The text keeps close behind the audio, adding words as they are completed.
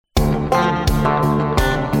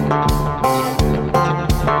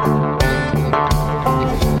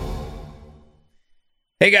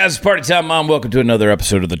Hey guys, it's Party Time Mom. Welcome to another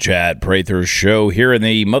episode of the Chad Prather Show here in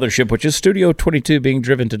the mothership, which is Studio 22, being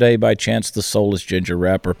driven today by Chance the Soulless Ginger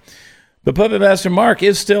Rapper. The Puppet Master Mark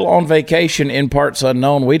is still on vacation in parts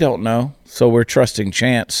unknown. We don't know, so we're trusting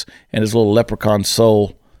Chance and his little leprechaun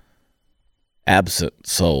soul, absent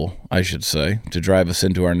soul, I should say, to drive us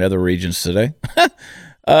into our nether regions today.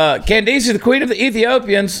 Candice, the Queen of the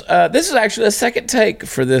Ethiopians. This is actually a second take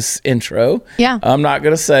for this intro. Yeah. I'm not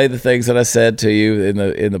going to say the things that I said to you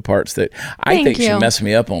in the parts that I think she messed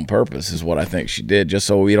me up on purpose is what I think she did, just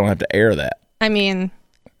so we don't have to air that. I mean,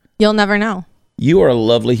 you'll never know. You are a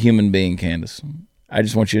lovely human being, Candice. I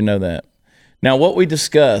just want you to know that. Now, what we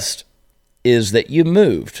discussed is that you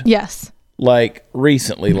moved. Yes. Like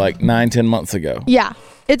recently, like 9-10 months ago. Yeah.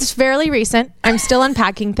 It's fairly recent. I'm still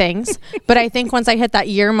unpacking things, but I think once I hit that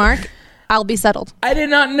year mark, I'll be settled. I did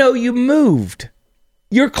not know you moved.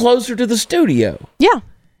 You're closer to the studio. Yeah.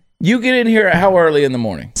 You get in here at how early in the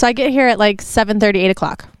morning? So I get here at like 7:30, 8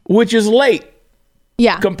 o'clock. Which is late.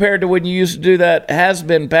 Yeah. Compared to when you used to do that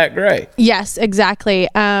has-been Pat Gray. Yes, exactly.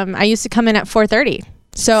 I used to come in at 4:30.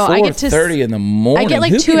 So I get to 4:30 in the morning. I get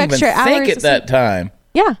like Who 2 can extra even hours think at that time?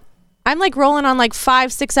 Yeah. I'm like rolling on like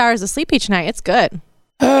 5-6 hours of sleep each night. It's good.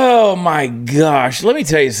 Oh my gosh. Let me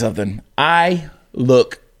tell you something. I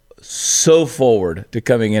look so forward to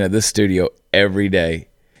coming into this studio every day.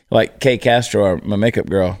 Like Kay Castro, my makeup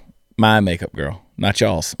girl, not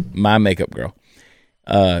y'all's, my makeup girl.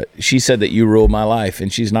 She said that you ruled my life,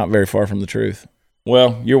 and she's not very far from the truth.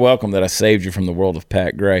 Well, you're welcome that I saved you from the world of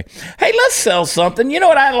Pat Gray. Hey, let's sell something. You know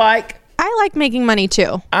what I like? I like making money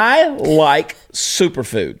too. I like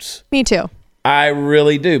superfoods. Me too. I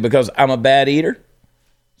really do, because I'm a bad eater.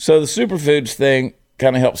 So the superfoods thing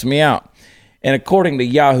kind of helps me out. And according to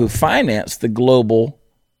Yahoo Finance, the global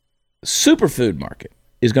superfood market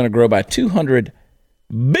is going to grow by $200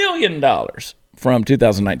 billion from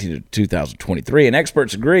 2019 to 2023. And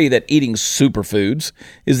experts agree that eating superfoods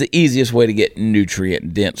is the easiest way to get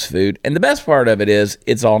nutrient-dense food. And the best part of it is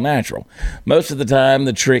it's all natural. Most of the time,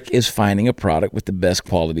 the trick is finding a product with the best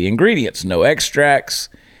quality ingredients, no extracts,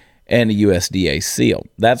 and a USDA seal.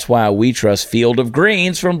 That's why we trust Field of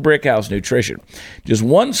Greens from Brickhouse Nutrition. Just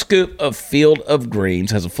one scoop of Field of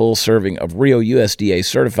Greens has a full serving of real USDA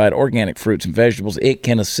certified organic fruits and vegetables. It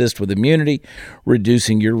can assist with immunity,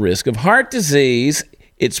 reducing your risk of heart disease.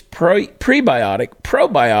 It's prebiotic,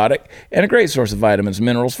 probiotic, and a great source of vitamins,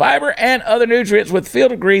 minerals, fiber, and other nutrients. With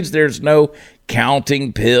Field of Greens, there's no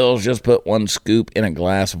counting pills. Just put one scoop in a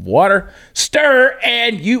glass of water, stir,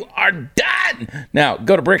 and you are done. Now,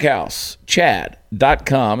 go to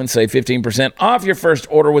brickhousechad.com and save 15% off your first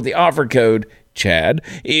order with the offer code Chad.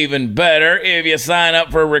 Even better, if you sign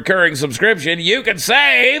up for a recurring subscription, you can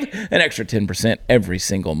save an extra 10% every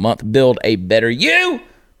single month. Build a better you,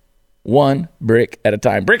 one brick at a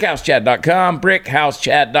time. Brickhousechad.com,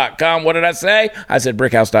 brickhousechad.com. What did I say? I said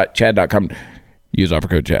brickhouse.chad.com. Use offer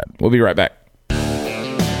code Chad. We'll be right back.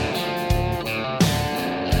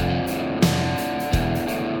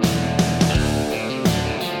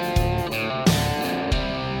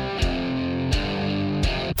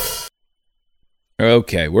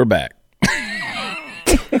 Okay, we're back.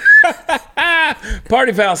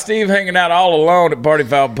 Party Foul Steve hanging out all alone at Party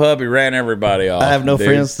Foul Pub. He ran everybody off. I have no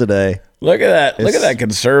friends today. Look at that. Look at that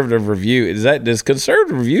conservative review. Does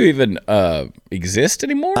conservative review even exist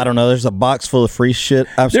anymore? I don't know. There's a box full of free shit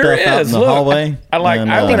I've There stuff out in the Look, hallway. I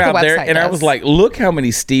went out there and I does. was like, look how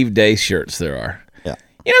many Steve Day shirts there are. Yeah.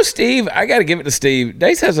 You know, Steve, I got to give it to Steve.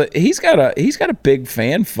 Dace he's got a big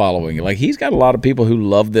fan following. Like, he's got a lot of people who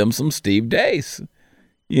love them some Steve Dace.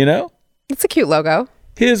 You know? It's a cute logo.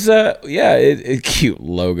 His cute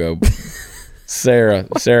logo.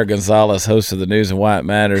 Sarah Gonzalez, host of the News and Why It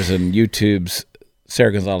Matters, and YouTube's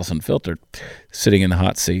Sarah Gonzalez Unfiltered, sitting in the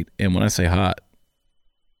hot seat. And when I say hot,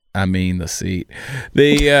 I mean the seat.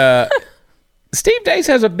 The Steve Dace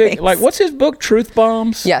has a big what's his book? Truth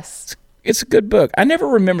Bombs? Yes. It's a good book. I never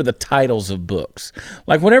remember the titles of books.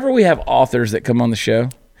 Like, whenever we have authors that come on the show,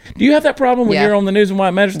 do you have that problem when you're on the News and Why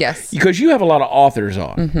It Matters? Yes. Because you have a lot of authors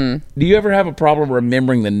on. Mm-hmm. Do you ever have a problem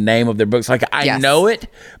remembering the name of their books? Like, I know it,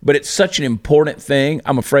 but it's such an important thing,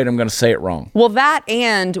 I'm afraid I'm going to say it wrong. Well, that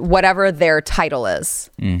and whatever their title is.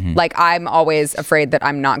 Mm-hmm. Like, I'm always afraid that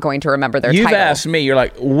I'm not going to remember their title. You've asked me, you're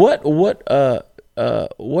like, what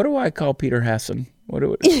do I call Peter Hassan?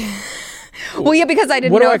 Well, yeah, because I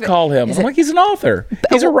didn't know. What do I call him? I'm like, he's an author.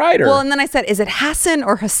 He's a writer. Well, and then I said, is it Hassan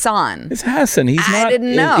or Hassan? It's Hassan. I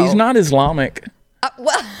didn't know. He's not Islamic.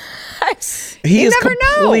 Well, he is never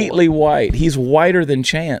completely white. He's whiter than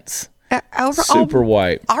Chance. Super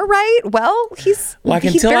white. All right. Well, he's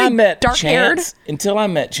Until very I met dark-haired. Chance. Until I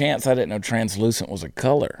met Chance, I didn't know translucent was a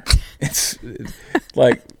color. It's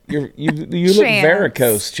like you look Chance.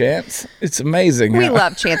 varicose, Chance. It's amazing. We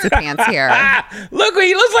love Chancy Pants here. Look,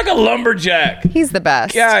 he looks like a lumberjack. He's the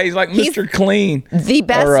best. Yeah, he's like Mr. Clean. The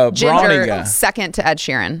best or a brawny ginger, guy. second to Ed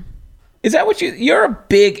Sheeran. Is that what you're a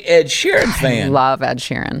big Ed Sheeran fan? Love Ed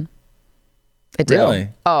Sheeran. I do. Really?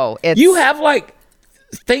 Oh, it's You have like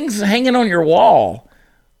things hanging on your wall,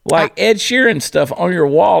 like Ed Sheeran stuff on your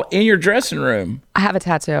wall in your dressing room. I have a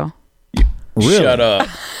tattoo. Really? Shut up.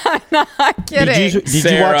 Kidding. Did you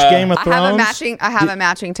Sarah. watch Game of I Thrones? have a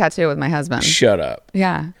matching tattoo with my husband. Shut up.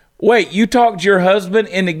 Yeah. Wait, you talked your husband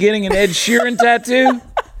into getting an Ed Sheeran tattoo?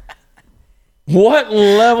 What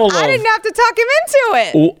level of... I didn't have to talk him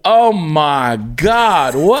into it. Oh my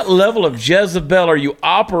God. What level of Jezebel are you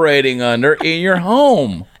operating under in your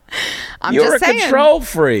home? You're just a saying. control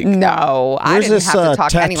freak. No, I Where's didn't this have to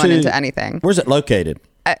talk anyone tattoo- into anything. Where's it located?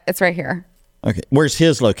 It's right here. Okay. Where's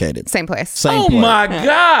his located? Same place. Same Oh place. my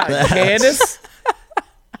God, Candace.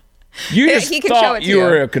 You Yeah, just he can show thought it to you you.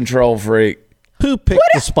 were a control freak. Who picked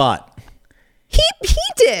the spot? He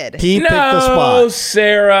did. He picked the No, spot.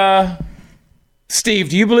 Sarah. Steve,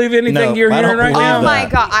 do you believe anything No, you're I hearing don't right believe now? Oh my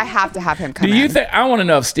that. God, I have to have him come Do you in. think I want to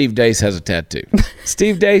know if Steve Dace has a tattoo?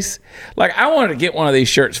 Steve Dace, like I wanted to get one of these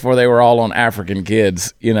shirts before they were all on African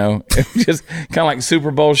kids, you know, just kind of like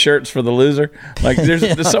Super Bowl shirts for the loser. Like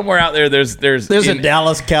there's somewhere out there. There's There's a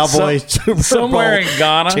Dallas Cowboys Super somewhere Bowl in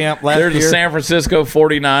Ghana. champ last There's year. a San Francisco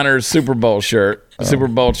 49ers Super Bowl shirt, Super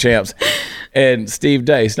Bowl champs, and Steve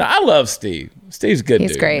Dace. Now I love Steve. Steve's a good.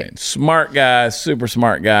 He's dude, great. man. Smart guy, super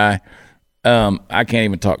smart guy. I can't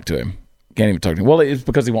even talk to him. Well, it's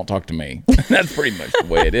because he won't talk to me. That's pretty much the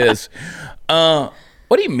way it is.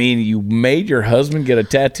 What do you mean you made your husband get a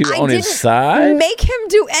tattoo I on his didn't side? Make him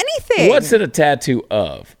do anything. What's it a tattoo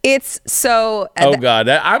of? It's so. Oh God,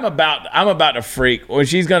 I'm about to freak when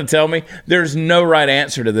she's going to tell me. There's no right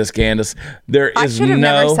answer to this, Candace. There I is should have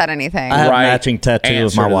no never said anything. I have right a matching tattoo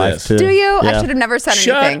with my answer to wife this. too. Do you? I Yeah. should have never said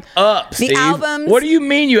Shut anything. up, Steve. The albums. What do you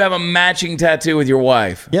mean you have a matching tattoo with your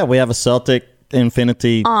wife? Yeah, we have a Celtic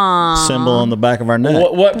infinity symbol on the back of our neck.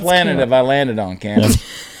 What planet have I landed on,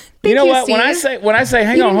 Candace? You know you, what? Steve. When I say,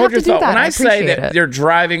 hang You on, didn't hold have your to do thought. that. When I I say appreciate that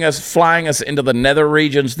it. they're flying us into the nether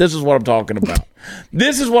regions, this is what I'm talking about.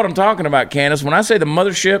 This is what I'm talking about, Candace. When I say the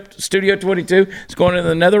mothership, Studio 22, is going into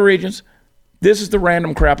the nether regions, this is the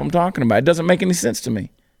random crap I'm talking about. It doesn't make any sense to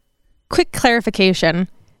me. Quick clarification.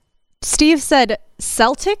 Steve said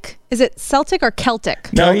Celtic. Is it Celtic or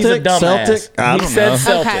Celtic? No, he's a Celtic? dumbass. Celtic? I He don't said know.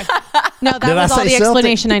 Celtic. Okay. No, that Did I was all say the Celtic?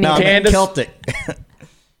 explanation I No, I needed. meant Candace. Celtic.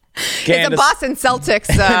 It's a Candace, Boston Celtics.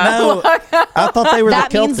 No, I thought they were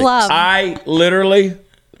That the Celtics. means love. I literally,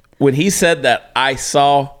 when he said that, I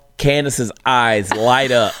saw Candace's eyes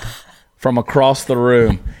light up from across the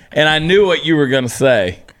room, and I knew what you were going to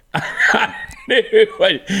say. I knew.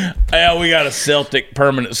 Yeah, we got a Celtic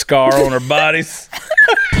permanent scar on our bodies.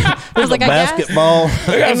 I was like, I guess. Basketball.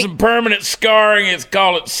 We got some permanent scarring. It's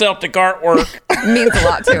called Celtic artwork. Means a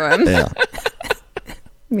lot to him. Yeah.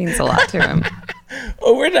 Means a lot to him.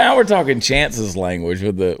 Well, we're talking Chance's language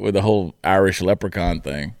with the whole Irish leprechaun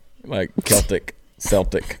thing, like Celtic.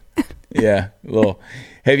 Yeah, little.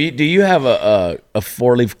 Do you have a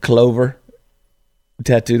 4-leaf clover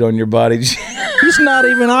tattooed on your body? He's not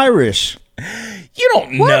even Irish. You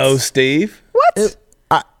don't know, Steve. What?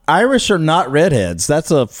 Irish are not redheads.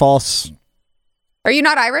 That's a false. Are you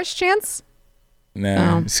not Irish, Chance?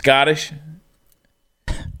 No, Scottish.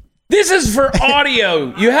 This is for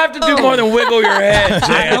audio. You have to do more than wiggle your head, I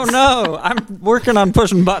Chance. don't know. I'm working on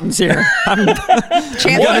pushing buttons here. Chance,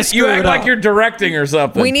 What? You act it like up. you're directing or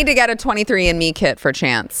something. we need to get a 23andMe kit for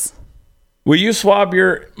Chance. Will you swab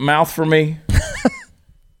your mouth for me?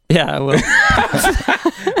 Yeah, I will.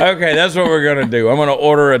 Okay, that's what we're gonna do. I'm gonna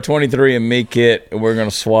order a 23andMe kit, and we're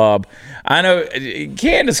gonna swab. I know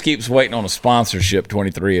Candace keeps waiting on a sponsorship,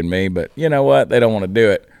 23andMe, but you know what? They don't want to do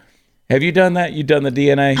it. Have you done that? You done the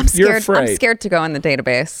DNA? I'm scared. You're afraid. I'm scared to go in the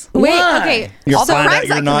database. Wait, Why? okay. You'll All the find out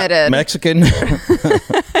crimes I you're not committed. Mexican.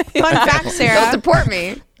 Fun fact, They'll Sarah. deport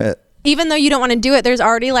me. Even though you don't want to do it, there's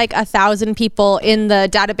already like 1,000 people in the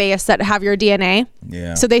database that have your DNA.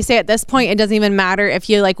 Yeah. So they say at this point, it doesn't even matter if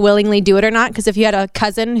you like willingly do it or not. Because if you had a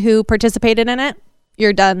cousin who participated in it,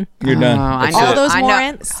 you're done. You're done. I That's know. All it. those I know.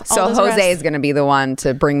 warrants, So all those Jose arrests. is going to be the one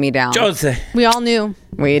to bring me down. Jose, We all knew.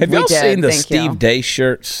 We have y'all did. seen the Thank Steve you. Day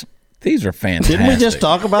shirts? These are fantastic. Didn't we just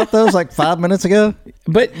talk about those like 5 minutes ago?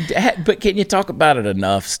 But can you talk about it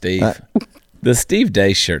enough, Steve? The Steve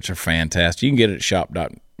Day shirts are fantastic. You can get it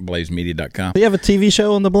at blazemedia.com. Do you have a TV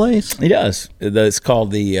show on the Blaze? He does. It's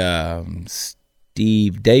called the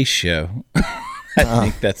Steve Day Show. I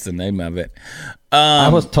think that's the name of it. I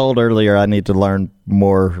was told earlier I need to learn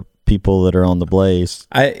more people that are on the Blaze.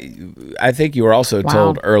 I think you were also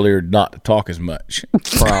told earlier not to talk as much.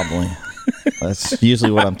 Probably. That's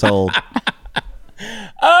usually what I'm told.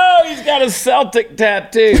 Oh, he's got a Celtic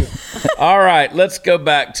tattoo. All right, let's go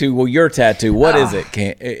back to your tattoo. What is it?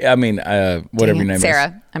 Whatever your name is.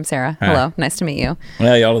 Sarah. I'm Sarah. Hello. Nice to meet you.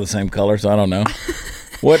 Well, y'all are the same color, so I don't know.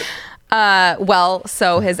 What?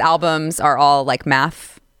 So his albums are all like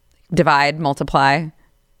math, divide, multiply,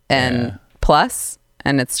 and plus,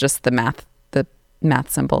 and it's just the math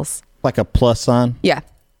symbols. Like a plus sign? Yeah.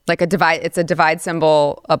 Like a divide. It's a divide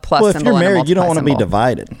symbol, a plus Well, if symbol, you're and a married, you don't want to be multiply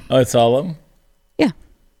symbol. divided. Oh, it's all of them? Yeah.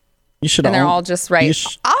 You should. And they're all just right.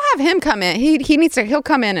 I'll have him come in. He needs to. He'll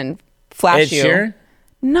come in and flash Ed you. Sheeran?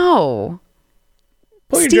 No.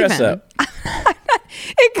 Pull your dress Steven. up.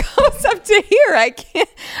 It goes up to here.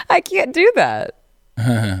 I can't do that.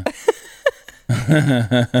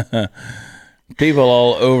 People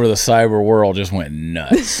all over the cyber world just went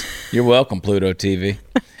nuts. You're welcome, Pluto TV.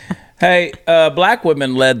 Hey, black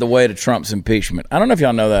women led the way to Trump's impeachment. I don't know if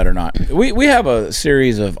y'all know that or not. We have a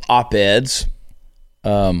series of op-eds.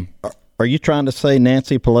 Are you trying to say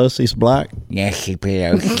Nancy Pelosi's black? Nancy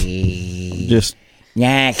Pelosi. Just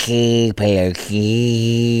Nancy Pelosi.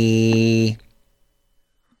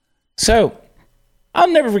 So, I'll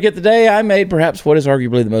never forget the day I made perhaps what is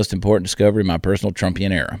arguably the most important discovery in my personal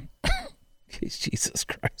Trumpian era. Jesus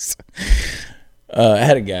Christ. I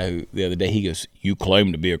had a guy who the other day, he goes, "You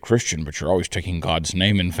claim to be a Christian, but you're always taking God's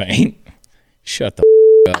name in vain." Shut the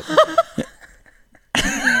up.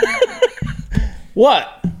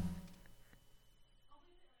 What?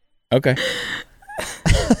 Okay.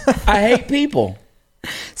 I hate people.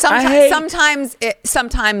 Sometimes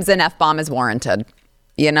an F-bomb is warranted,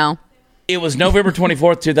 you know? It was November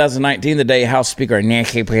 24th, 2019, the day House Speaker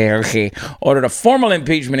Nancy Pelosi ordered a formal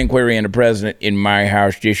impeachment inquiry into President. In my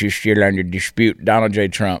house, this is still under dispute. Donald J.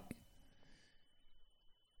 Trump.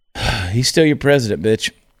 He's still your president,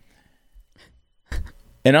 bitch.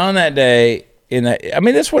 And on that day,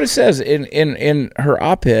 that's what it says in her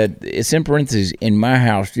op-ed. It's in parentheses. In my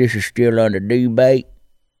house, this is still under debate.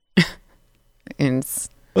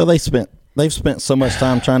 well, they've spent so much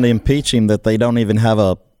time trying to impeach him that they don't even have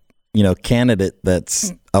a candidate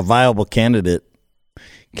that's a viable candidate.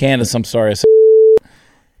 Candace, I'm sorry.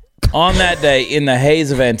 On that day, in the haze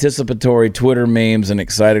of anticipatory Twitter memes and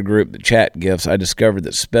excited group chat gifs, I discovered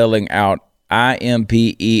that spelling out IMPEACHEMENT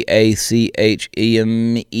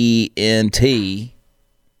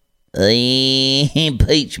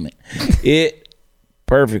impeachment, it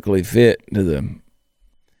perfectly fit to the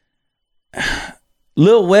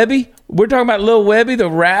Lil Webby. We're talking about Lil Webby, the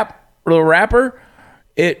rapper.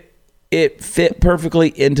 It fit perfectly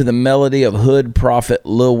into the melody of hood prophet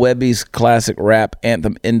Lil Webby's classic rap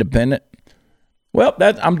anthem, Independent. Well,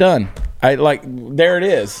 I'm done. There it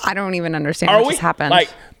is. I don't even understand what just happened.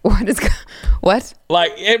 What?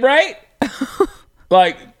 Right?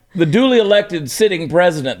 Like the duly elected sitting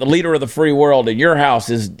president, the leader of the free world in your house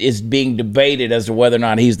is being debated as to whether or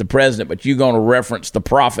not he's the president, but you're going to reference the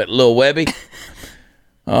prophet Lil Webby?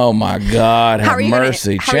 Oh my God! Have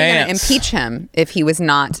mercy, How are you going to impeach him if he was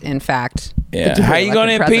not, in fact? Yeah. How are you going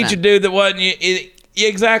to impeach a dude that wasn't?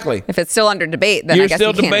 Exactly. If it's still under debate, then you're I guess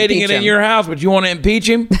still you can't debating it impeach in him. your house, but you want to impeach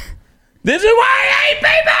him? This is why I hate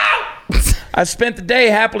people. I spent the day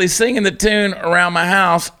happily singing the tune around my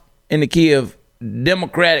house in the key of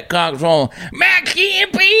Democratic Congresswoman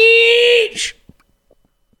Maxine Peach.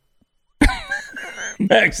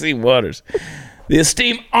 Maxine Waters, the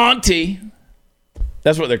esteemed auntie.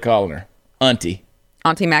 That's what they're calling her. Auntie.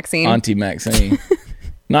 Auntie Maxine. Auntie Maxine.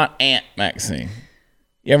 Not Aunt Maxine.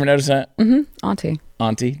 You ever notice that? Mm-hmm. Auntie.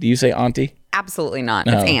 Auntie. Do you say auntie? Absolutely not.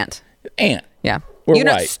 No. It's aunt. Aunt. Yeah. We're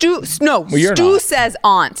white. Stu you're Stu not. says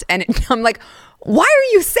aunt. And I'm like, why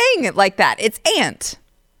are you saying it like that? It's aunt.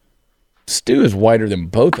 Stu is whiter than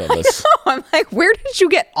both of us. I'm like, where did you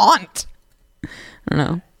get aunt? I don't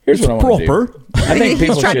know. Here's what I want to do. I think He's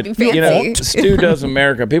people trying to should, be fancy. Stu Does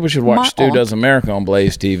America. People should watch My Stu aunt. Does America on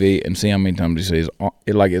Blaze TV and see how many times he says,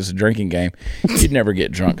 like it's a drinking game. You'd never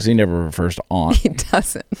get drunk because he never refers to aunt. He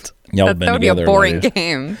doesn't. Y'all have been That would be a together, boring ladies.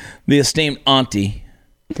 game. The esteemed auntie,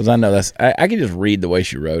 because I know I can just read the way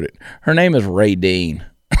she wrote it. Her name is Ray Dean.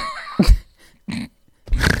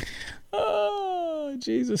 Oh,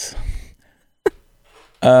 Jesus.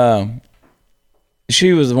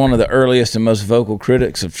 She was one of the earliest and most vocal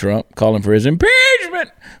critics of Trump, calling for his impeachment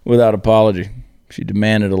without apology. She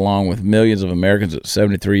demanded, along with millions of Americans, that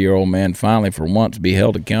 73-year-old man finally, for once, be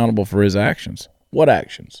held accountable for his actions. What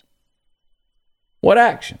actions? What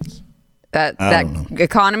actions? That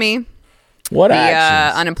economy, What the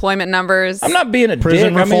actions? unemployment numbers. I'm not being a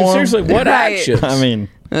Prison dick. I mean, reform? seriously, what Right. actions? I mean,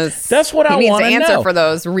 That's what I He needs want to to answer know. for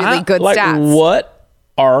those really good like, stats. What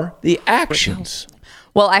are the actions?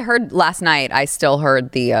 Well, I heard last night. I still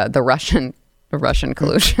heard the Russian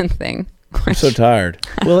collusion thing. I'm so tired.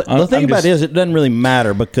 well, the thing I'm about just- it is, it doesn't really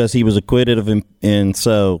matter because he was acquitted of him, and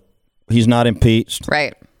so he's not impeached.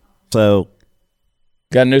 Right. So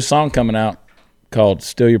Got a new song coming out called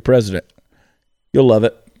 "Still Your President." You'll love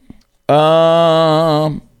it.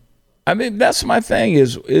 I mean, that's my thing.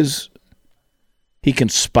 Is he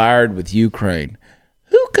conspired with Ukraine?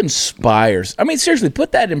 Who conspires? I mean, seriously,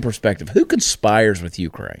 put that in perspective. Who conspires with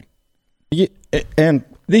Ukraine? and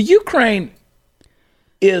The Ukraine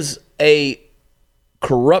is a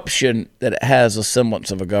corruption that has a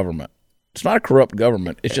semblance of a government. It's not a corrupt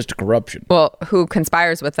government. It's just a corruption. Well, who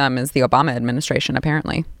conspires with them is the Obama administration,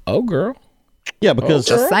 apparently. Oh, girl. yeah, because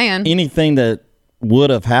Just saying. anything that would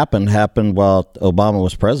have happened while Obama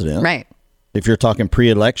was president. Right. If you're talking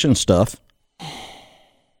pre-election stuff,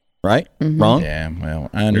 right? Wrong. Yeah, well,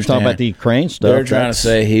 I You're understand. talking about the Ukraine stuff. They're trying to that's-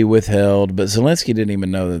 say he withheld, but Zelensky didn't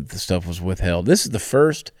even know that the stuff was withheld. This is the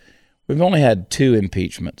first. We've only had 2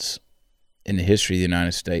 impeachments in the history of the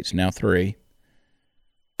United States. Now 3.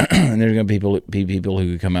 And there's going to be people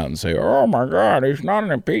who come out and say, "Oh my God, it's not an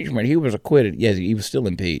impeachment. He was acquitted." Yes, he was still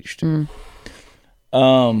impeached. And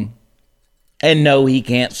no, he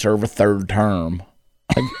can't serve a 3rd term.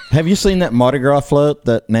 Have you seen that Mardi Gras float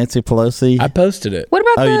that Nancy Pelosi? I posted it. What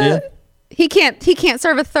about Oh, you the? did? He can't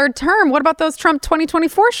serve a 3rd term. What about those Trump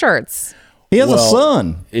 2024 shirts? He has a Well,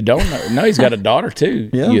 son. You don't know. No, he's got a daughter too.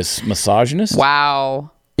 Yeah. You misogynist.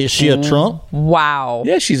 Wow. Is she a Trump? Wow.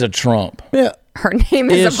 Yeah, she's a Trump. Yeah. Her name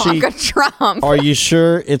is Is she- Ivanka Trump. Are you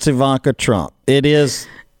sure it's Ivanka Trump? It is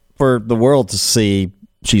for the world to see.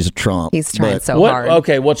 She's a Trump. He's trying but- so What? hard.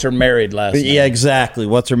 Okay, what's her married last name? Yeah, exactly.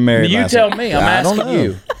 What's her married? You last tell name? me. I'm I don't asking know.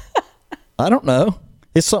 you. I don't know.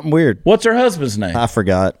 It's something weird. What's her husband's name? I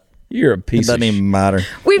forgot. You're a It piece of doesn't even matter.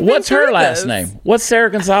 We've been What's her through last this. name? What's Sarah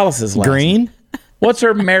Gonzalez's last name? Green? What's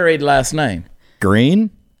her married last name? Green?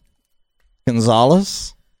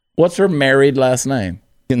 Gonzalez? What's her married last name?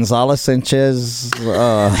 Gonzalez Sanchez?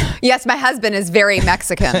 Yes, my husband is very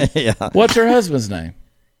Mexican. Yeah. What's her husband's name?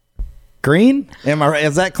 Green? Am I right?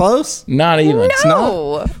 Is that close? Not even.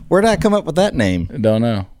 No. Where did I come up with that name? Don't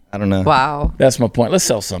know. I don't know. Wow. That's my point. Let's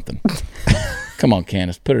sell something. Come on,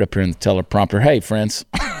 Candace. Put it up here in the teleprompter. Hey, friends.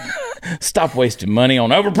 Stop wasting money on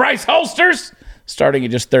overpriced holsters. Starting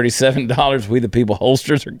at just $37, We the People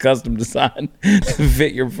holsters are custom designed to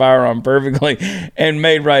fit your firearm perfectly and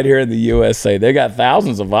made right here in the USA. They got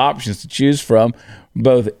thousands of options to choose from,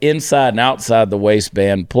 both inside and outside the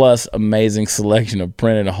waistband, plus amazing selection of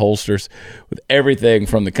printed holsters with everything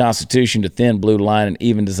from the Constitution to thin blue line and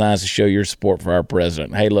even designs to show your support for our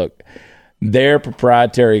president. Hey, look. Their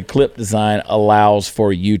proprietary clip design allows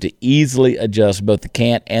for you to easily adjust both the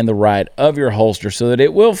cant and the right of your holster so that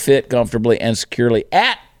it will fit comfortably and securely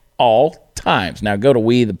at all times. Now go to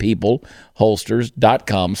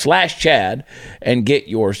wethepeopleholsters.com/Chad and get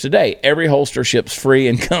yours today. Every holster ships free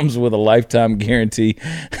and comes with a lifetime guarantee.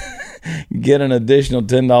 Get an additional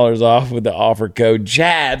 $10 off with the offer code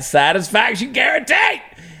Chad Satisfaction Guarantee.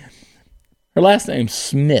 Her last name's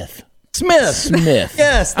Smith. Smith.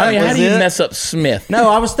 Yes, I mean, that how was do you it. mess up Smith? No,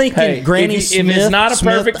 I was thinking Hey, Granny if Smith. it's not a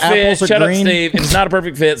Smith, perfect fit, apples are shut green. up, Steve. If it's not a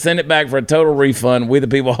perfect fit, send it back for a total refund.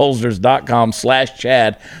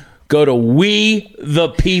 WeThePeopleHolsters.com/Chad. Go to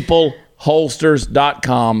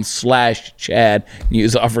WeThePeopleHolsters.com/Chad.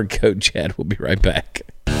 Use offer code Chad. We'll be right back.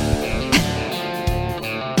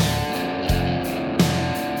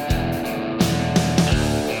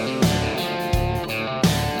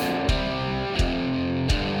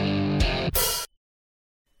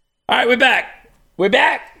 All right, we're back. We're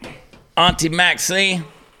back. Auntie Maxine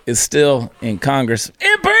is still in Congress.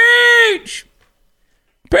 Impeach!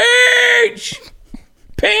 Impeach!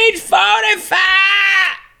 Page 45!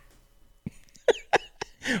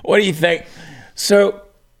 What do you think? So,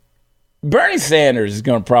 Bernie Sanders is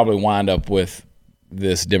going to probably wind up with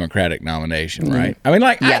this Democratic nomination, right? I mean,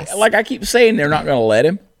 Yes. I keep saying they're not going to let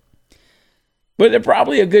him. But there's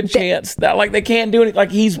probably a good chance that, they can't do it.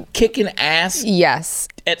 Like, he's kicking ass Yes.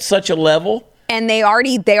 at such a level. And they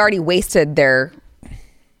already wasted their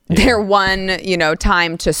one,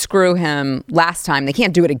 time to screw him last time. They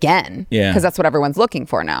can't do it again. Yeah. Because that's what everyone's looking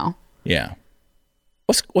for now. Yeah.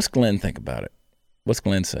 What's Glenn think about it? What's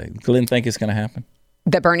Glenn say? Glenn think it's going to happen?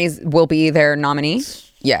 That Bernie's will be their nominee?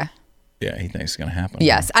 Yeah. Yeah, he thinks it's going to happen.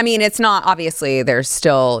 Yes. I mean, it's not, obviously, there's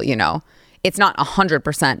still, it's not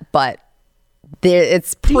 100%, but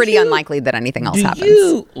it's pretty unlikely that anything else happens. Do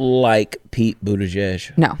you like Pete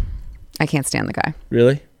Buttigieg? No, I can't stand the guy.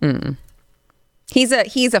 Really? He's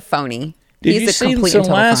a phony. Did He's you a see complete some and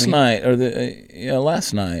total last phony. night or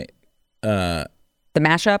last night? The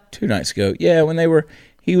mashup? 2 nights ago. Yeah, when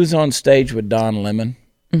he was on stage with Don Lemon,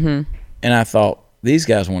 and I thought these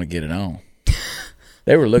guys want to get it on.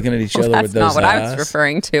 They were looking at each other with those eyes. That's not what I was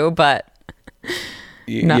referring to, but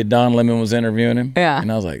Don Lemon was interviewing him. Yeah,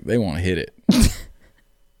 and I was like, they want to hit it.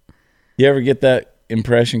 You ever get that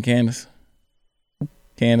impression, Candace?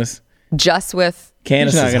 Just with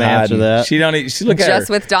Candace She's not is gonna answer hiding. that. She don't. She look at her. Just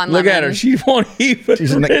with Don Look at Lemon. her. She won't even.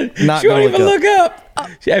 She's not she gonna won't even look look up.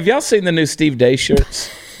 Have y'all seen the new Steve Day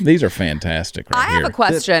shirts? These are fantastic. Right I have here. a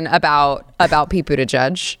question about Pete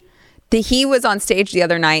Buttigieg. He was on stage the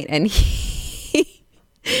other night and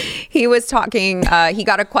he was talking. He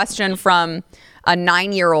got a question from a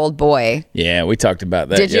 9-year-old boy. Yeah, we talked about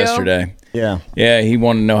that Did you? yesterday. Yeah. Yeah, he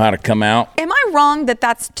wanted to know how to come out. Am I wrong that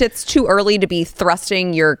it's too early to be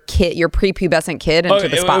thrusting your prepubescent kid into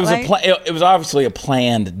the spotlight? It was obviously a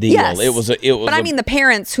planned deal. Yes. It was. But I mean, the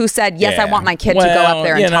parents who said, "Yes, I yeah. want my kid to go up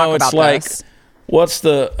there and talk it's about like, this." What's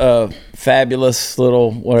the fabulous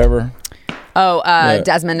little whatever?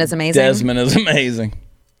 Desmond is amazing. Desmond is amazing.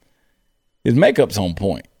 His makeup's on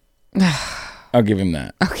point. I'll give him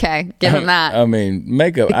that. Okay, give him that. I mean,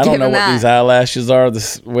 makeup. I don't Give know him what that. these eyelashes are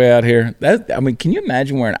this way out here. Can you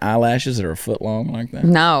imagine wearing eyelashes that are a foot long like that?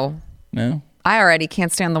 No, No. I already can't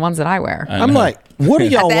stand the ones that I wear. I'm like, what are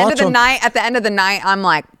y'all watching? At the end of the night, I'm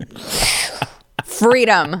like,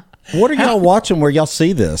 freedom. What are y'all watching where y'all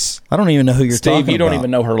see this? I don't even know who you're Steve, talking you don't about.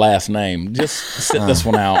 even know her last name. Just sit this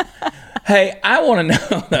one out. Hey, I want to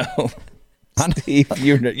know though. Steve,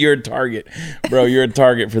 you're a target, bro. You're a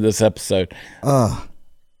target for this episode. How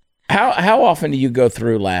often do you go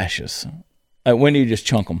through lashes? When do you just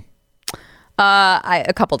chunk them?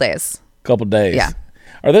 A couple days. Couple days. Yeah.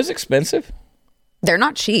 Are those expensive? They're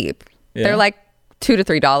not cheap. Yeah. They're like $2 to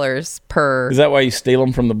 $3 per. Is that why you steal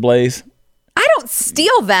them from the Blaze? I don't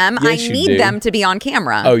steal them. Yes, I you need do. them to be on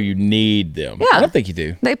camera. Oh, you need them. Yeah. I don't think you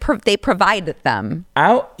do. They provide them.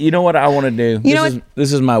 You know what I want to do? know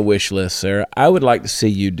This is my wish list, Sarah. I would like to see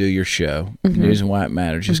you do your show, News and Why It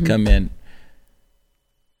Matters. Just come in,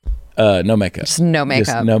 no makeup. Just no makeup.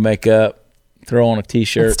 Just no makeup. Throw on a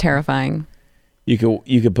T-shirt. It's terrifying. You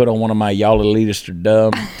could put on one of my Y'all Elitist are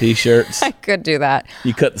Dumb T-shirts. I could do that.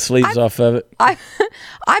 You cut the sleeves off of it. I've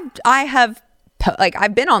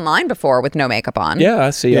been online before with no makeup on. Yeah, I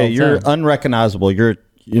see. Yeah, all the you're time. unrecognizable. You're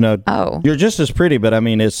you're just as pretty, but I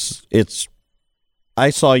mean, it's. I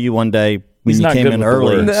saw you one day when He's you not came good in with the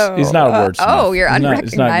early. words. No. He's not a wordsmith. You're He's not good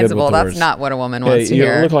with the unrecognizable. That's words. not what a woman Yeah, wants to you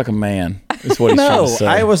hear. look like a man. That's what he's trying No, to say.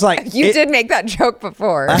 I was like, You did make that joke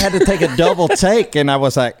before. I had to take a double take, and I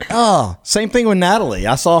was like, oh, same thing with Natalie.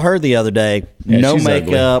 I saw her the other day, Yeah, no she's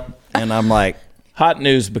makeup, and I'm like, Hot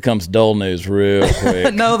news becomes dull news real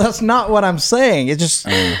quick. no, that's not what I'm saying. It just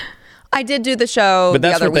I did do the show But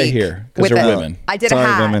that's the other what they week. hear, 'cause with they're a- women. I did Sorry, a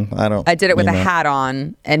hat. women. I did it with a mean that. hat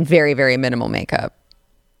on and very, very minimal makeup.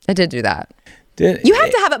 I did do that. Did- You have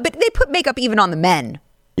to have it, but they put makeup even on the men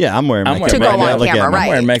yeah, I'm wearing I'm makeup wearing to right go now. on Look at camera, me. right?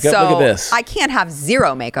 wearing makeup. So Look at this. I can't have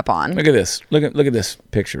zero makeup on. Look at this. Look at this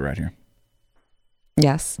picture right here.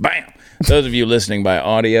 Yes. Bam. Those of you listening by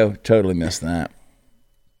audio totally missed that.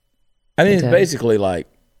 I mean, it's did. basically like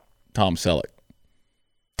Tom Selleck,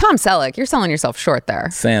 Tom Selleck, you're selling yourself short there.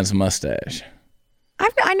 sans mustache.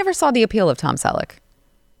 I never saw the appeal of Tom Selleck.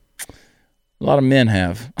 A lot of men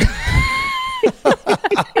have.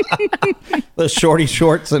 The shorty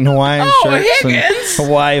shorts and Hawaiian shirts Higgins! and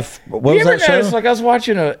Hawaii. What was You ever that show? notice? Like I was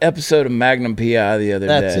watching an episode of Magnum PI the other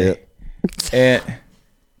That's day. it. And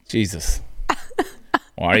Jesus.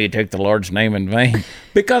 Why do you take the Lord's name in vain?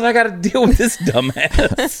 Because I got to deal with this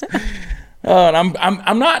dumbass. And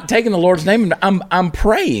I'm not taking the Lord's name. I'm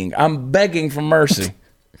praying. I'm begging for mercy.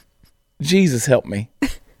 Jesus, help me.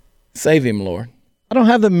 Save him, Lord. I don't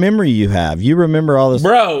have the memory you have. You remember all this.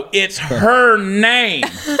 Bro, it's her name.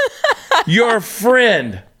 Your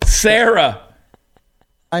friend, Sarah.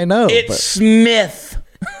 I know. It's but Smith.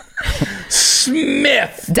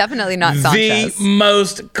 Smith. Definitely not Sanchez. The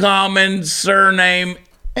most common surname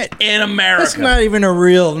in America. that's not even a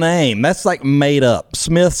real name. That's like made up.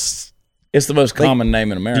 Smith's. It's the most common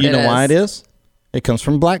name in Do America. you know is. why it is? It comes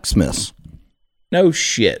from blacksmiths. No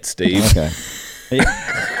shit, Steve. Okay.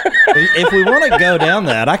 If we want to go down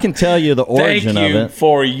that, I can tell you the Thank origin of you it.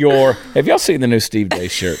 for your. Have y'all seen the new Steve Day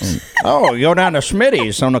shirts? Oh, go down to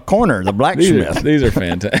Smitty's on the corner, the blacksmith. These are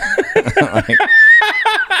fantastic.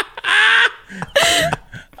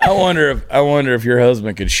 I wonder if your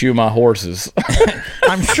husband could shoe my horses.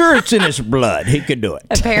 I'm sure it's in his blood. He could do it.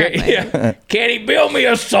 Apparently. Yeah. Can he build me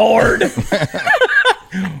a sword?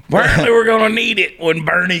 Apparently, we're gonna need it when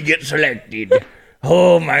Bernie gets elected.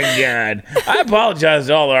 Oh my God! I apologize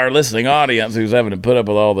to all of our listening audience who's having to put up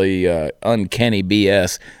with all the uncanny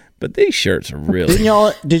BS. But these shirts are really.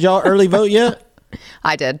 Did y'all early vote yet?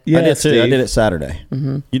 I did. I did too. Steve. I did it Saturday.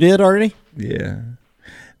 Mm-hmm. You did already? Yeah.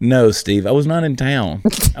 No, Steve. I was not in town.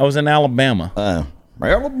 I was in Alabama.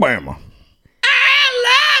 Alabama.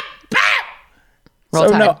 Roll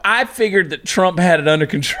So Tide. no, I figured that Trump had it under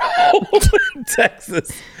control in Texas.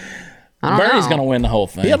 Bernie's going to win the whole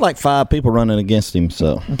thing. He had like 5 people running against him.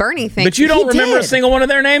 So, Bernie thinks But you don't he remember a did. single one of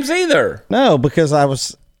their names either. no, because I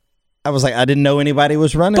was like, I didn't know anybody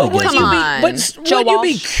was running But against would him. you on. be? But Joe would you be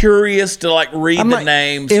Walsh? curious to like read I'm the like,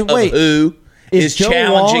 names wait, of who is Joe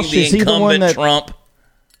challenging Walsh, the is he the one incumbent that- Trump?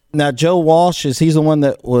 Now, Joe Walsh, he's the one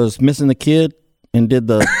that was missing the kid and did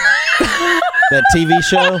the that TV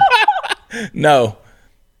show? No.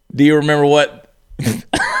 Do you remember what? Do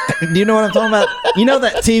you know what I'm talking about? You know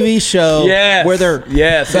that TV show Yes. where they're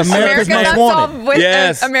Yes. America's Most Wanted.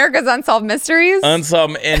 Yes. America's Unsolved Mysteries.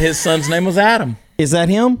 Unsolved, and his son's name was Adam. Is that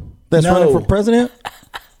him that's No. running for president?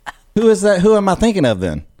 Who is that? Who am I thinking of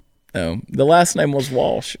then? No, the last name was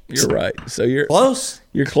Walsh. You're right. So you're Close.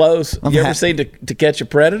 You're close. You ever happy. seen To Catch a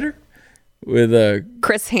Predator with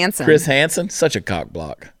Chris Hansen. Chris Hansen? Such a cock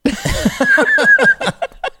block.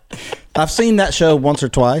 I've seen that show once or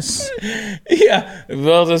twice. Yeah.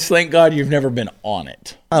 Well, just thank God you've never been on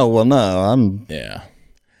it. Oh well, no, Yeah.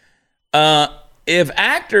 If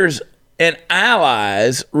actors and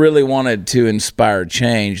allies really wanted to inspire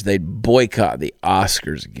change, they'd boycott the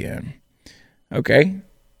Oscars again. Okay.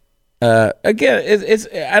 Again, it's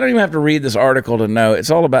I don't even have to read this article to know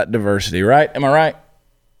it's all about diversity, right? Am I right?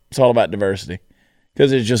 It's all about diversity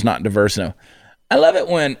because it's just not diverse enough. I love it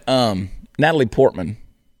when Natalie Portman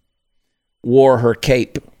wore her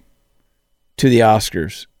cape to the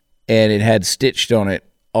Oscars and it had stitched on it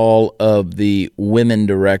all of the women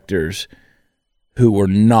directors who were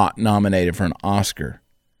not nominated for an Oscar.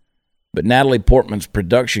 But Natalie Portman's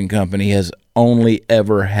production company has only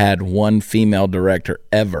ever had one female director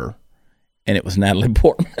ever, and it was Natalie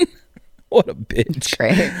Portman. What a bitch.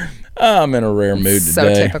 Great. I'm in a rare mood So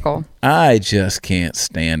today. typical. I just can't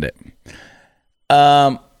stand it.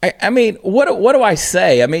 I mean, what do I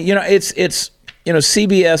say? I mean, it's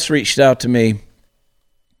CBS reached out to me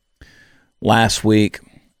last week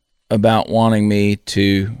about wanting me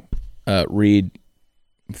to read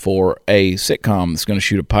for a sitcom that's going to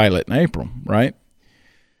shoot a pilot in April, right?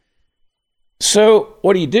 So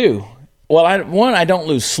what do? Well, I don't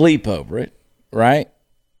lose sleep over it, right?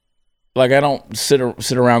 Like I don't sit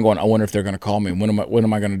around going, I wonder if they're going to call me. When am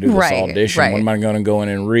I going to do this audition? Right. When am I going to go in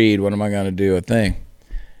and read? When am I going to do a thing?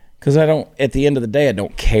 Because at the end of the day, I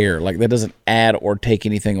don't care. Like that doesn't add or take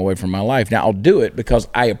anything away from my life. Now I'll do it because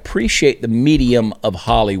I appreciate the medium of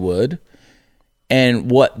Hollywood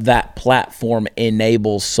and what that platform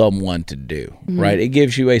enables someone to do, right? It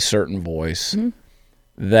gives you a certain voice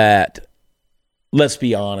that, let's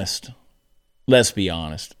be honest,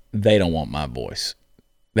 they don't want my voice.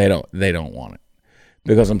 They don't want it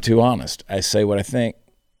because I'm too honest. I say what I think.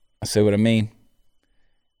 I say what I mean.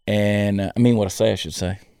 And I mean what I say, I should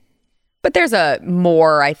say. But there's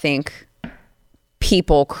I think,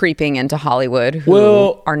 people creeping into Hollywood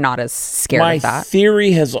who are not as scared My of that.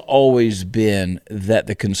 theory has always been that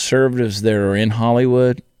the conservatives that are in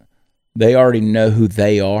Hollywood, they already know who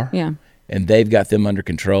they are. Yeah. And they've got them under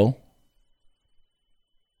control.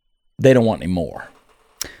 They don't want any more.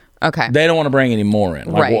 Okay. They don't want to bring any more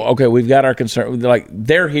in. Like, Right. well, okay, we've got our concern. Like,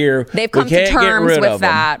 they're here. They've come we to can't get terms rid of with them.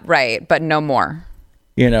 that, right? But no more.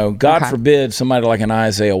 God Okay. forbid somebody like an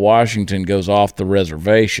Isaiah Washington goes off the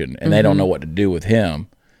reservation and they don't know what to do with him.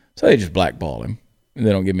 So they just blackball him. And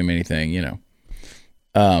they don't give him anything,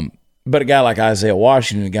 But a guy like Isaiah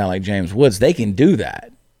Washington, a guy like James Woods, they can do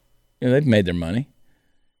that. They've made their money.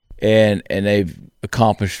 And they've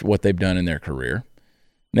accomplished what they've done in their career.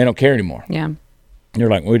 And they don't care anymore. Yeah.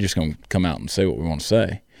 You're like, we're just going to come out and say what we want to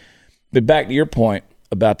say. But back to your point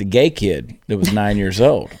about the gay kid that was 9 years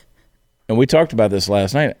old. And we talked about this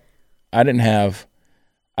last night. I didn't have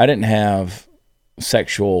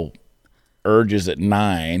sexual urges at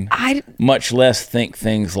 9, much less think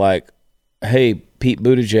things like, hey, Pete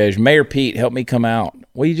Buttigieg, Mayor Pete, help me come out.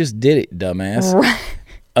 Well, you just did it, dumbass.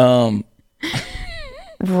 Right.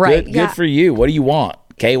 Right. Good for you. What do you want?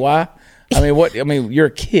 KY? You're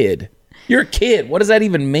a kid. You're a kid. What does that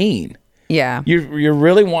even mean? Yeah. You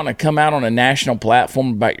really want to come out on a national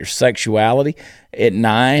platform about your sexuality at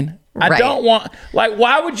 9? I don't want, like,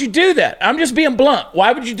 why would you do that? I'm just being blunt.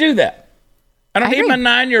 Why would you do that? I don't need my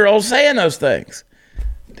 9-year-old saying those things.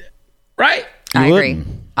 Right? I agree.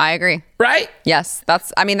 I agree. Right? Yes.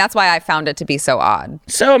 That's why I found it to be so odd.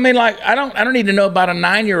 So, I mean, like, I don't need to know about a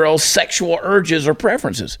 9-year-old's sexual urges or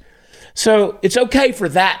preferences. So it's okay for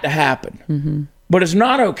that to happen. But it's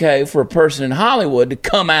not okay for a person in Hollywood to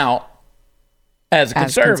come out as a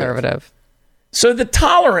conservative. So the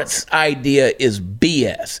tolerance idea is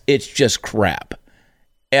BS. It's just crap.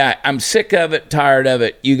 I'm sick of it, tired of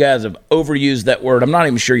it. You guys have overused that word. I'm not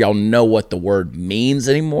even sure y'all know what the word means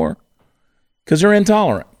anymore because they're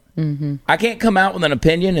intolerant. I can't come out with an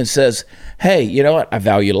opinion and says, hey, you know what? I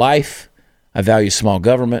value life. I value small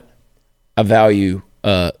government. I value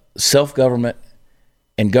self-government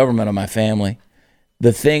and government of my family.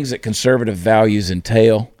 The things that conservative values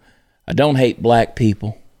entail. I don't hate black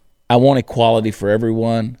people. I want equality for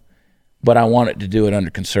everyone, but I want it to do it under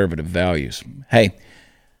conservative values. Hey,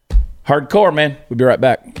 hardcore, man. We'll be right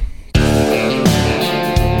back.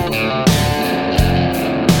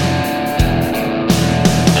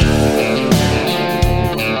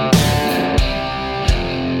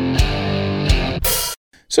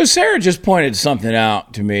 So Sarah just pointed something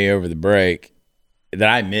out to me over the break that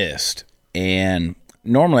I missed. And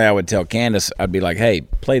normally I would tell Candace, I'd be like, hey,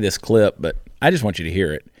 play this clip, but I just want you to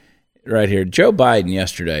hear it right here. Joe Biden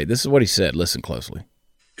yesterday, this is what he said. Listen closely.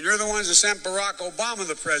 And you're the ones that sent Barack Obama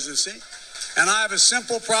the presidency. And I have a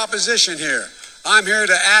simple proposition here. I'm here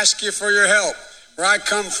to ask you for your help. Where I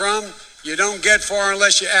come from, you don't get far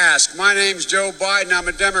unless you ask. My name's Joe Biden. I'm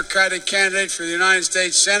a Democratic candidate for the United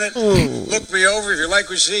States Senate. Look me over. If you like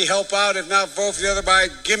what you see, help out. If not, vote for the other guy.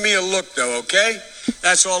 Give me a look, though, okay?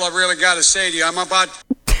 That's all I've really got to say to you. I'm about...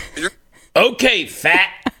 Okay,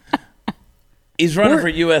 fat. He's running for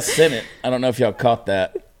U.S. Senate. I don't know if y'all caught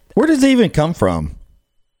that. Where does he even come from?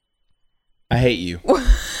 I hate you.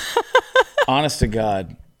 Honest to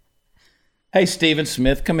God. Hey, Stephen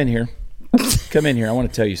Smith, come in here. Come in here. I want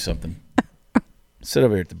to tell you something. Sit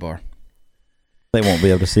over here at the bar. They won't be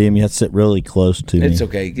able to see him. You have to sit really close to me. It's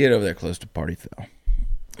okay. Get over there close to Party Phil.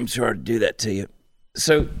 I'm sorry to do that to you.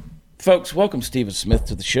 So, folks, welcome Stephen Smith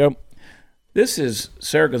to the show. This is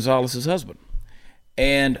Sarah Gonzalez's husband.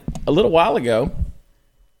 And a little while ago,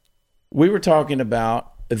 we were talking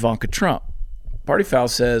about Ivanka Trump. Party Foul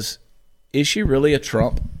says, is she really a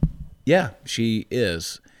Trump? Yeah, she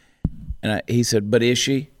is. And he said, but is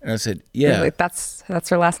she? And I said, yeah. Really? That's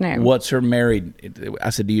her last name. What's her married?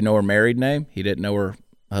 I said, do you know her married name? He didn't know her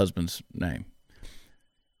husband's name.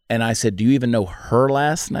 And I said, do you even know her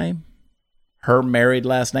last name? Her married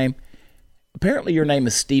last name? Apparently your name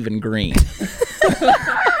is Stephen Green.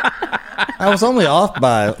 I was only off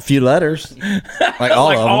by a few letters. Like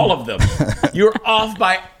all of them. You're off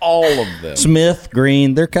by all of them. Smith,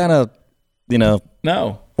 Green, they're kind of,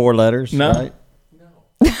 No. 4 letters, No. right?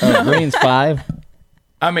 Oh, Green's 5.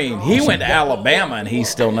 I mean, he went to Alabama and he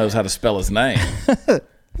still knows how to spell his name.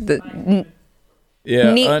 Unmute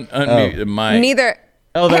the mic. Neither.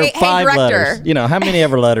 Oh, there Hey, are 5 director. letters. How many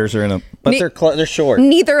ever letters are in them? But they're short.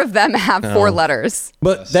 Neither of them have 4 letters.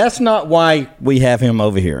 But that's not why we have him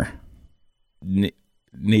over here.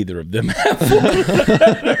 Neither of them have 4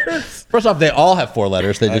 letters. First off, they all have 4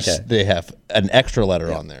 letters. They have an extra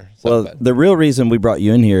letter on there. So, Well, the real reason we brought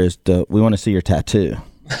you in here is we want to see your tattoo.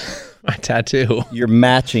 my tattoo. Your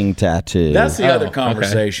matching tattoo. That's the other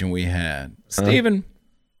conversation we had. Stephen,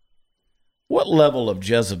 what level of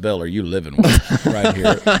Jezebel are you living with right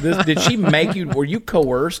here? Did she make you, were you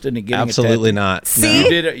coerced into getting Absolutely a tattoo? not. See? You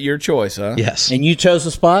did it, your choice, huh? Yes. And you chose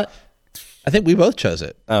the spot? I think we both chose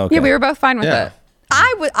it. Oh, okay. Yeah, we were both fine with Yeah. it.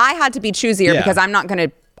 I had to be choosier Yeah. because I'm not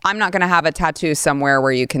gonna have a tattoo somewhere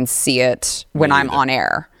where you can see it when I'm on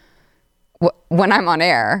air. When I'm on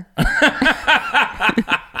air.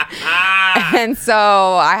 And so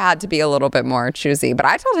I had to be a little bit more choosy. But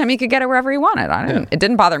I told him he could get it wherever he wanted. It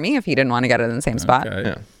didn't bother me if he didn't want to get it in the same spot.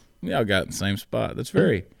 Okay. Yeah, I got it in the same spot. That's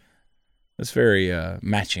very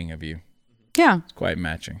matching of you. Yeah. It's quite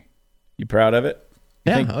matching. You proud of it?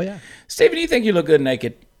 Oh, yeah. Stephen, do you think you look good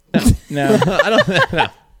naked? No.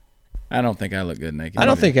 I don't think I look good naked. I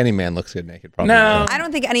don't think any man looks good naked. Probably. No. I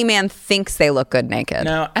don't think any man thinks they look good naked.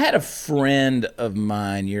 No, I had a friend of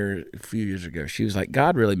mine a few years ago. She was like,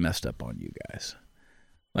 God really messed up on you guys.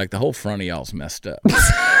 Like the whole front of y'all's messed up.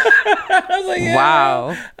 I was like, yeah,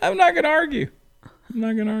 Wow. I'm not going to argue. I'm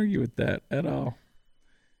not going to argue with that at all.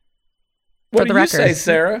 What For do the you record. say,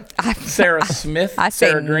 Sarah? Sarah Smith? I say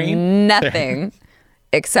Sarah Green? nothing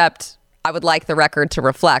except I would like the record to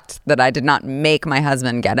reflect that I did not make my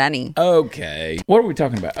husband get any. Okay. What are we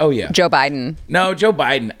talking about? Oh, yeah. Joe Biden. No, Joe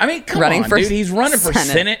Biden. I mean, come Running on, for dude. He's running for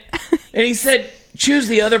Senate. Senate. And he said, choose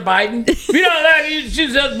the other Biden. If you don't like it, you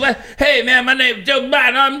choose the other Biden. Hey, man, my name's Joe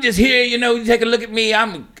Biden. I'm just here, you take a look at me.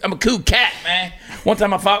 I'm a cool cat, man. One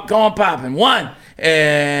time I fought corn popping.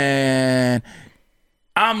 And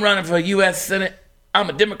I'm running for U.S. Senate.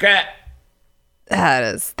 I'm a Democrat.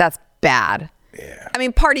 That's bad. Yeah. I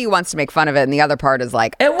mean, part of you wants to make fun of it, and the other part is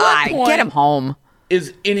like, At what point get him home.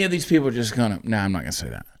 Is any of these people just gonna? No, I'm not gonna say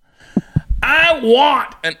that. I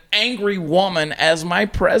want an angry woman as my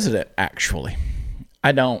president. Actually,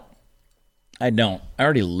 I don't. I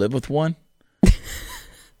already live with one.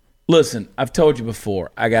 Listen, I've told you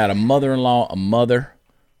before. I got a mother-in-law, a mother,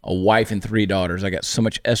 a wife, and 3 daughters. I got so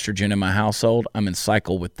much estrogen in my household. I'm in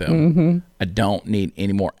cycle with them. Mm-hmm. I don't need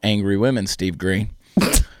any more angry women, Steve Green.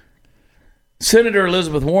 Senator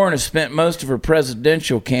Elizabeth Warren has spent most of her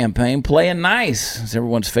presidential campaign playing nice as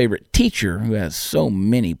everyone's favorite teacher who has so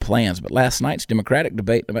many plans. But last night's Democratic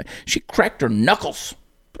debate, she cracked her knuckles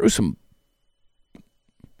through some.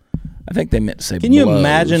 I think they meant to say Can you blows.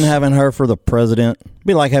 imagine having her for the president? It'd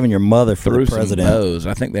be like having your mother for Through the president. some blows.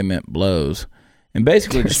 I think they meant blows. And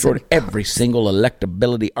basically destroyed every single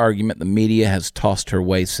electability argument the media has tossed her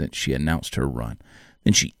way since she announced her run.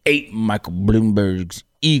 Then she ate Michael Bloomberg's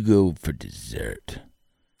ego for dessert.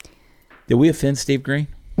 Did we offend Steve Green?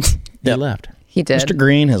 He left. He did. Mr.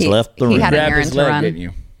 Green has left the room. He had an Grabbed errand his to leg, run. didn't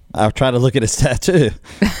you? I've tried to look at his tattoo.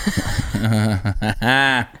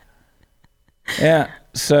 Yeah.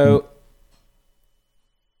 So,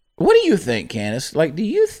 what do you think, Candace? Like, do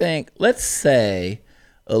you think, let's say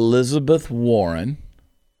Elizabeth Warren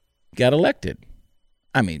got elected?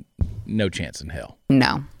 I mean, no chance in hell.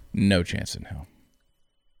 No. No chance in hell.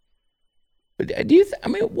 But do you?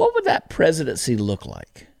 What would that presidency look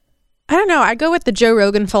like? I don't know. I go with the Joe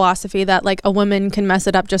Rogan philosophy that like a woman can mess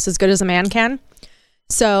it up just as good as a man can.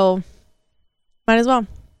 So, might as well.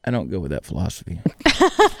 I don't go with that philosophy.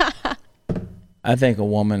 I think a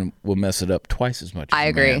woman will mess it up twice as much. As I a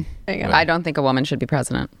agree. man. There you go. I don't think a woman should be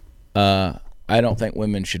president. I don't think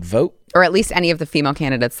women should vote. Or at least any of the female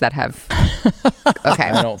candidates that have. Okay.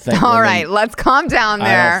 I don't think. All women, right, let's calm down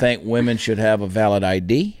there. I don't think women should have a valid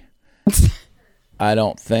ID. I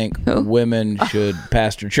don't think women should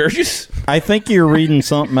pastor churches. I think you're reading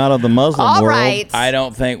something out of the Muslim All world. right. I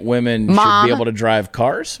don't think women Mom. should be able to drive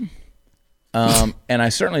cars. And I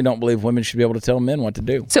certainly don't believe women should be able to tell men what to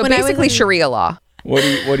do. So When I was basically, in- Sharia law. What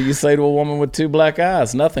do you say to a woman with 2 black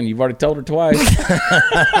eyes? Nothing. You've already told her twice.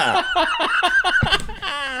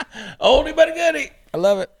 Oldie but a goodie. I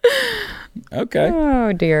love it. Okay.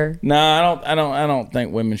 Oh dear. No, I don't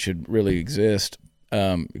think women should really exist,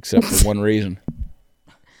 except for one reason.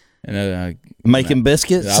 And Making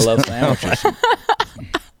biscuits. I love sandwiches.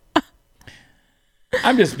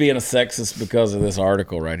 I'm just being a sexist because of this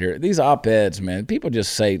article right here. These op-eds, man, people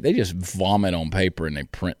just say, they just vomit on paper and they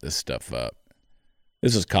print this stuff up.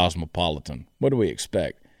 This is Cosmopolitan. What do we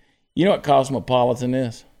expect? You know what Cosmopolitan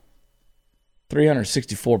is?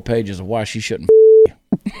 364 pages of why she shouldn't you.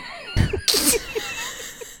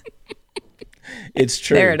 It's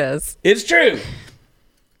true. There it is. It's true.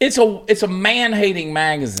 It's a man-hating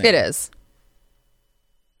magazine. It is.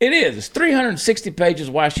 It is. It's 360 pages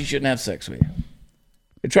why she shouldn't have sex with you.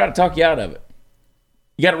 They try to talk you out of it.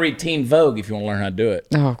 You got to read Teen Vogue if you want to learn how to do it.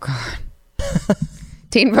 Oh God.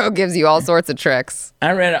 Teen Vogue gives you all sorts of tricks.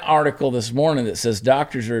 I read an article this morning that says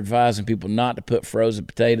doctors are advising people not to put frozen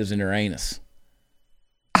potatoes in their anus.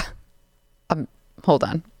 Hold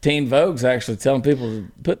on. Teen Vogue's actually telling people to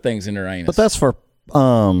put things in their anus. But that's for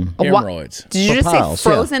hemorrhoids. Did you just piles,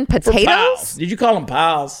 say frozen For potatoes? piles. Did you call them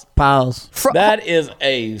piles? piles. That is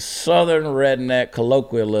a southern redneck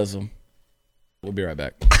colloquialism. We'll be right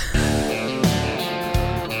back.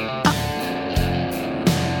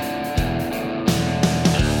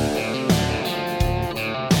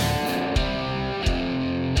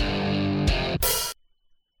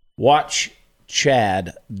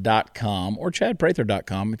 WatchChad.com or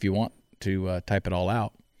ChadPrather.com if you want to type it all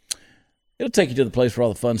out. It'll take you to the place where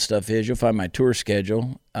all the fun stuff is. You'll find my tour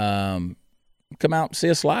schedule. Come out and see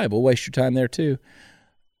us live. We'll waste your time there too.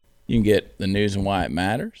 You can get the news and why it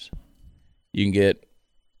matters. You can get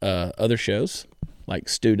other shows like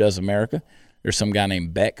Stu Does America. There's some guy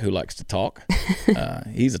named Beck who likes to talk.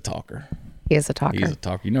 He's a talker. He is a talker. He's a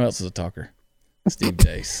talker. You know who else is a talker? Steve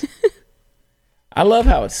Dace. I love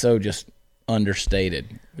how it's so just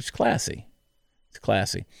understated. It's classy. It's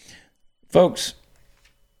classy. Folks,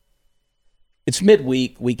 it's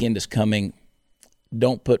midweek. Weekend is coming.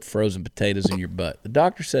 Don't put frozen potatoes in your butt. The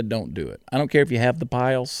doctor said don't do it. I don't care if you have the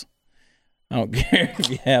piles. I don't care if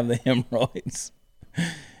you have the hemorrhoids.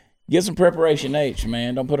 Get some Preparation H,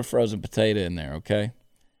 man. Don't put a frozen potato in there, okay?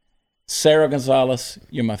 Sarah Gonzalez,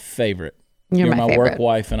 you're my favorite. You're my work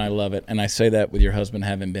wife, and I love it. And I say that with your husband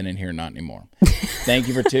having been in here, not anymore. Thank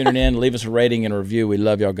you for tuning in. Leave us a rating and a review. We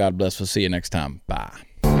love y'all. God bless. We'll see you next time.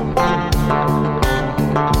 Bye.